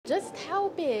Just how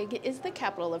big is the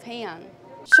capital of Heian?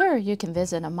 Sure, you can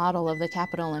visit a model of the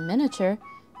capital in miniature,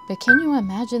 but can you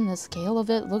imagine the scale of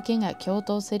it looking at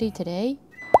Kyoto City today?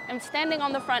 I'm standing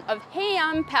on the front of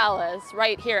Heian Palace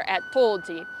right here at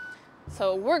Toji.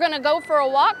 So we're gonna go for a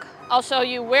walk. I'll show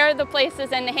you where the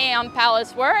places in the Heian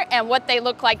Palace were and what they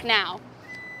look like now.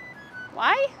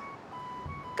 Why?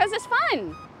 Because it's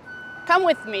fun. Come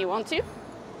with me, won't you?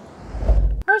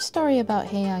 Our story about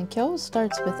heian-kyo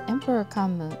starts with Emperor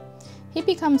Kanmu. He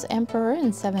becomes emperor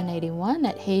in 781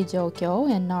 at Heijo-kyo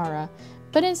in Nara,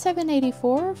 but in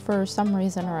 784, for some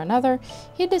reason or another,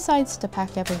 he decides to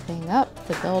pack everything up,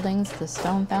 the buildings, the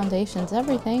stone foundations,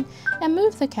 everything, and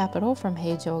move the capital from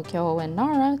Heijo-kyo in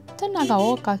Nara to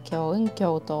Nagaoka-kyo in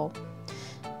Kyoto.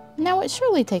 Now, it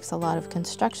surely takes a lot of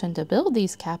construction to build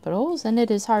these capitals, and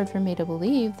it is hard for me to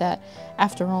believe that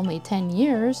after only 10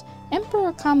 years,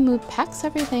 Emperor Kanmu packs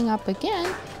everything up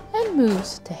again and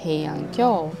moves to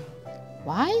Heian-kyo.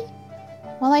 Why?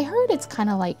 Well, I heard it's kind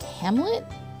of like Hamlet?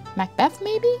 Macbeth,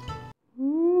 maybe?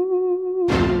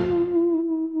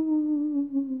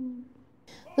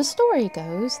 The story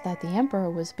goes that the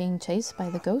emperor was being chased by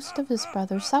the ghost of his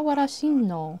brother Sawara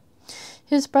Shinno.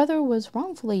 His brother was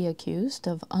wrongfully accused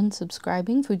of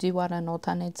unsubscribing Fujiwara no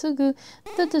Tanetsugu,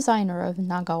 the designer of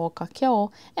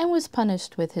Nagaoka-kyo, and was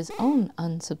punished with his own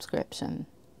unsubscription.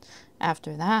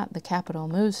 After that, the capital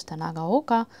moves to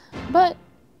Nagaoka, but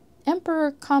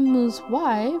Emperor Kanmu's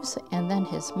wives and then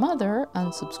his mother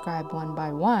unsubscribed one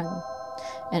by one.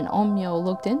 An onmyo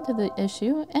looked into the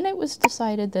issue, and it was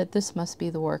decided that this must be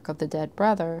the work of the dead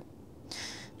brother.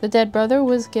 The dead brother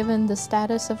was given the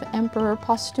status of emperor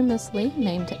posthumously,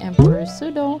 named Emperor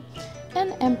Sudo,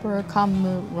 and Emperor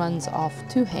Kanmu runs off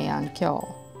to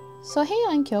Heian-kyo. So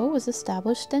Heian-kyo was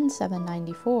established in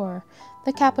 794.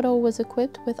 The capital was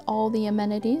equipped with all the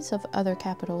amenities of other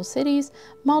capital cities,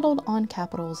 modeled on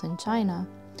capitals in China.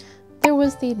 There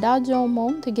was the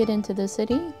Rajomon to get into the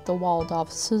city, the walled-off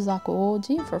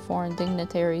Suzaku-oji for foreign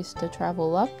dignitaries to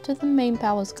travel up to the main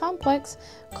palace complex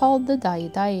called the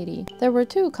Dai-dairi. There were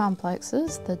two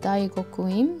complexes, the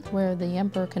Daigokuin, where the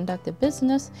emperor conducted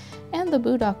business, and the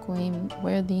Budakuin,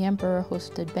 where the emperor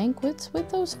hosted banquets with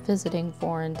those visiting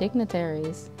foreign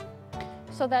dignitaries.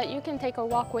 So that you can take a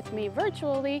walk with me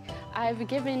virtually, I've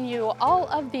given you all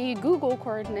of the Google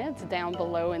coordinates down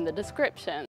below in the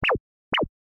description.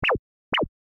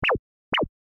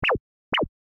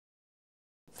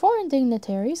 Foreign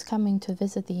dignitaries coming to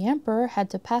visit the emperor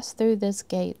had to pass through this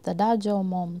gate, the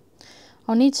Rajomon.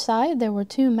 On each side there were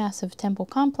two massive temple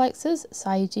complexes,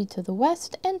 Saiji to the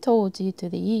west and Toji to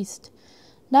the east.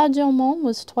 Rajomon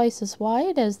was twice as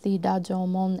wide as the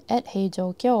Rajomon at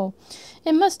Heijo-kyo.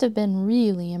 It must have been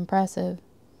really impressive.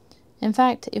 In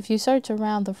fact, if you search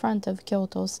around the front of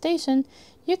Kyoto Station,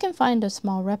 you can find a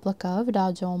small replica of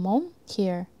Rajomon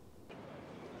here.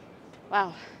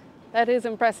 Wow, that is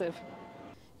impressive.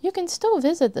 You can still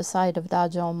visit the site of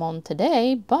Rajomon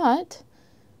today, but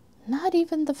not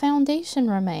even the foundation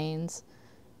remains.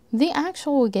 The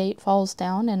actual gate falls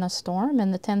down in a storm in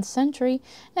the 10th century,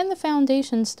 and the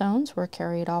foundation stones were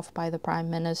carried off by the Prime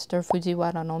Minister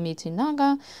Fujiwara no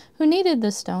Michinaga, who needed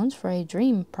the stones for a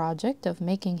dream project of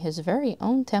making his very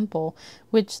own temple,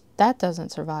 which that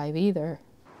doesn't survive either.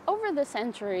 Over the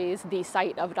centuries, the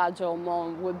site of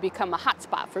Rajomon would become a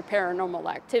hotspot for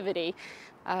paranormal activity.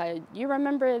 You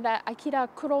remember that Akira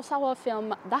Kurosawa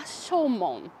film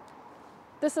Rashomon?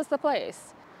 This is the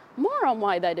place. More on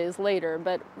why that is later,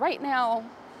 but right now,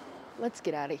 let's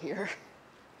get out of here.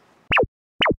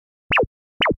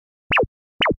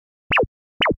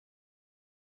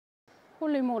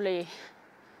 Holy moly,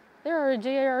 there are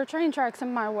JR train tracks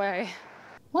in my way.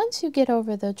 Once you get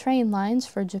over the train lines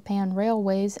for Japan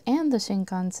Railways and the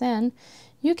Shinkansen,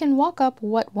 you can walk up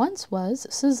what once was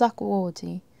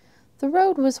Suzaku-oji. The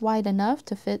road was wide enough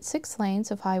to fit 6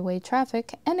 lanes of highway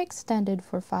traffic and extended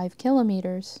for 5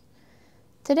 kilometers.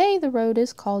 Today the road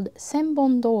is called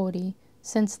Senbon-douri,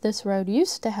 since this road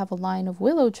used to have a line of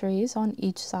willow trees on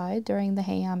each side during the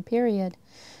Heian period.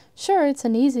 Sure, it's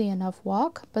an easy enough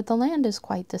walk, but the land is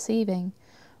quite deceiving.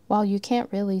 While you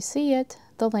can't really see it,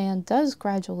 the land does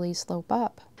gradually slope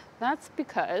up. That's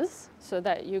because, so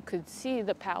that you could see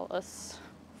the palace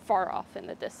far off in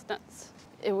the distance.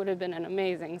 It would have been an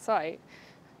amazing sight.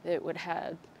 It would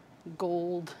have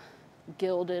gold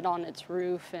gilded on its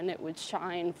roof, and it would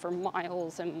shine for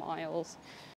miles and miles.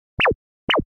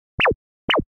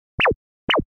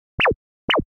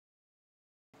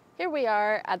 Here we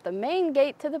are at the main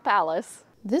gate to the palace.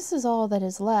 This is all that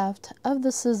is left of the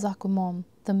Suzakumon,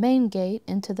 the main gate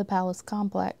into the palace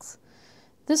complex.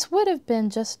 This would have been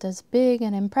just as big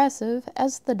and impressive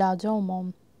as the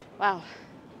Rajomon. Wow,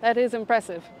 That is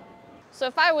impressive. So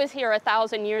if I was here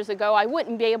 1,000 years ago, I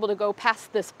wouldn't be able to go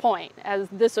past this point, as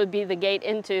this would be the gate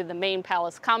into the main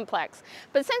palace complex.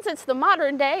 But since it's the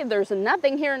modern day, there's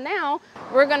nothing here now,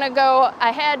 we're gonna go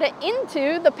ahead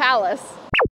into the palace.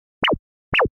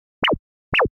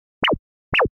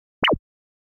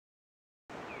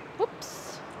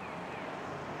 Whoops,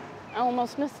 I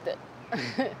almost missed it.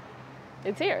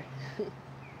 It's here.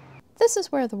 This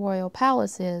is where the royal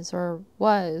palace is, or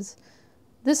was.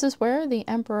 This is where the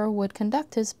emperor would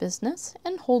conduct his business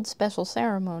and hold special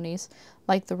ceremonies,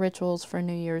 like the rituals for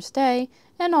New Year's Day,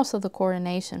 and also the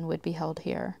coronation would be held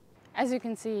here. As you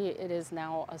can see, it is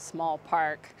now a small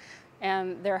park,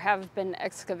 and there have been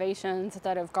excavations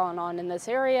that have gone on in this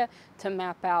area to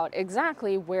map out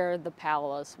exactly where the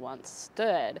palace once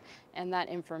stood, and that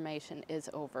information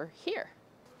is over here.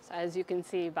 So as you can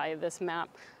see by this map,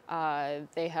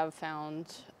 they have found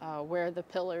where the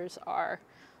pillars are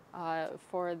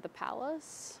for the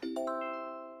palace.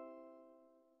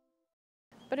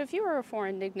 But if you were a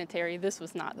foreign dignitary, this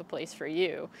was not the place for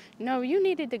you. No, you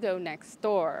needed to go next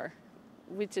door,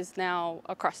 which is now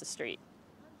across the street.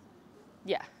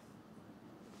 Yeah,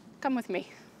 come with me.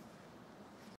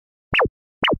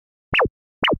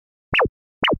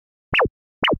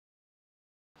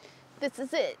 This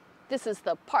is it. This is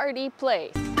the party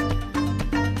place.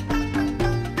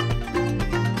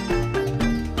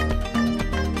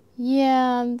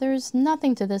 Yeah, there's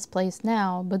nothing to this place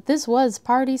now, but this was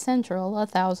Party Central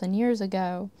 1,000 years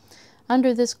ago.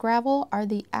 Under this gravel are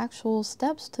the actual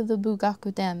steps to the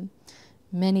Bugakuden.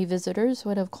 Many visitors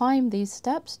would have climbed these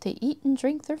steps to eat and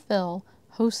drink their fill,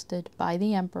 hosted by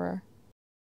the emperor.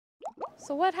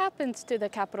 So what happens to the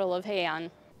capital of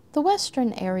Heian? The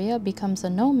western area becomes a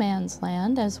no man's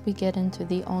land as we get into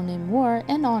the Onin War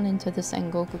and on into the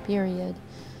Sengoku period.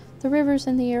 The rivers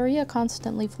in the area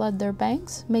constantly flood their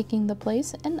banks, making the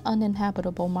place an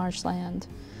uninhabitable marshland.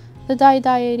 The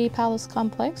Dai-Dai-80 Palace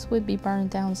complex would be burned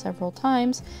down several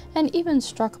times, and even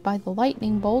struck by the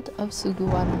lightning bolt of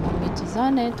Sugawara no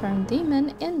Michizane turned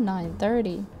demon in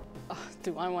 930. Oh,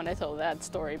 do I want to tell that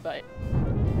story, but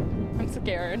I'm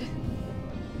scared.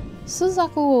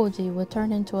 Suzaku-Oji would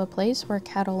turn into a place where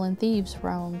cattle and thieves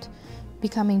roamed,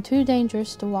 becoming too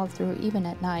dangerous to walk through even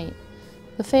at night.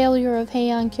 The failure of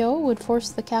heian-kyo would force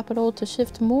the capital to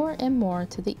shift more and more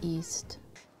to the east.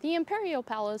 The imperial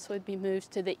palace would be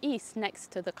moved to the east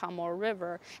next to the Kamo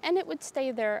River, and it would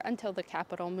stay there until the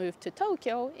capital moved to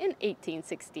Tokyo in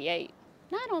 1868.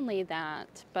 Not only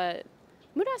that, but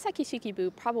Murasaki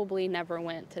Shikibu probably never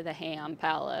went to the Heian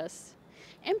Palace.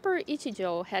 Emperor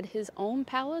Ichijo had his own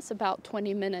palace about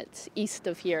 20 minutes east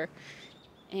of here,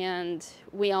 and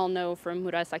we all know from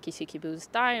Murasaki Shikibu's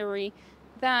diary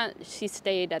that she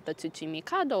stayed at the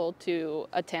Tsuchimikado to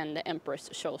attend the Empress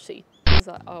Shoshi.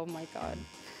 Oh my god.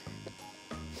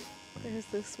 There's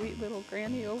this sweet little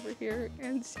granny over here,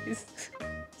 and she's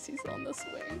on the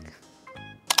swing.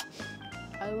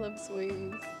 I love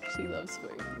swings. She loves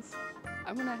swings.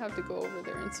 I'm gonna have to go over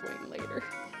there and swing later.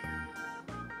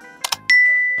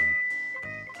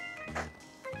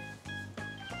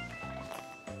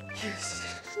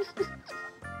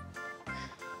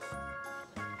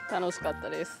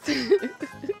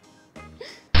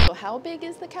 So how big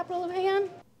is the capital of Heian?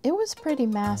 It was pretty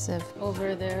massive.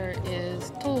 Over there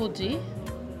is Toji.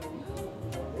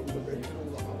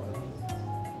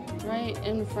 Right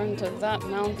in front of that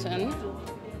mountain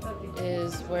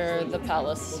is where the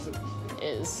palace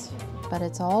is. But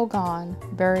it's all gone,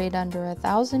 buried under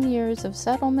 1,000 years of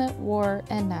settlement, war,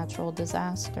 and natural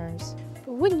disasters.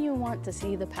 But wouldn't you want to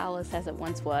see the palace as it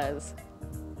once was?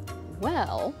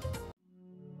 Well,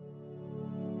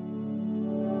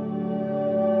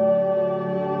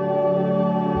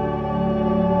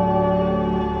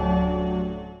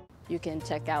 you can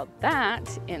check out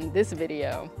that in this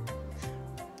video.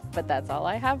 But that's all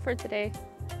I have for today.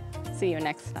 See you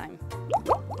next time.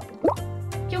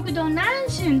 極度南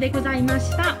春でございま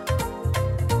した。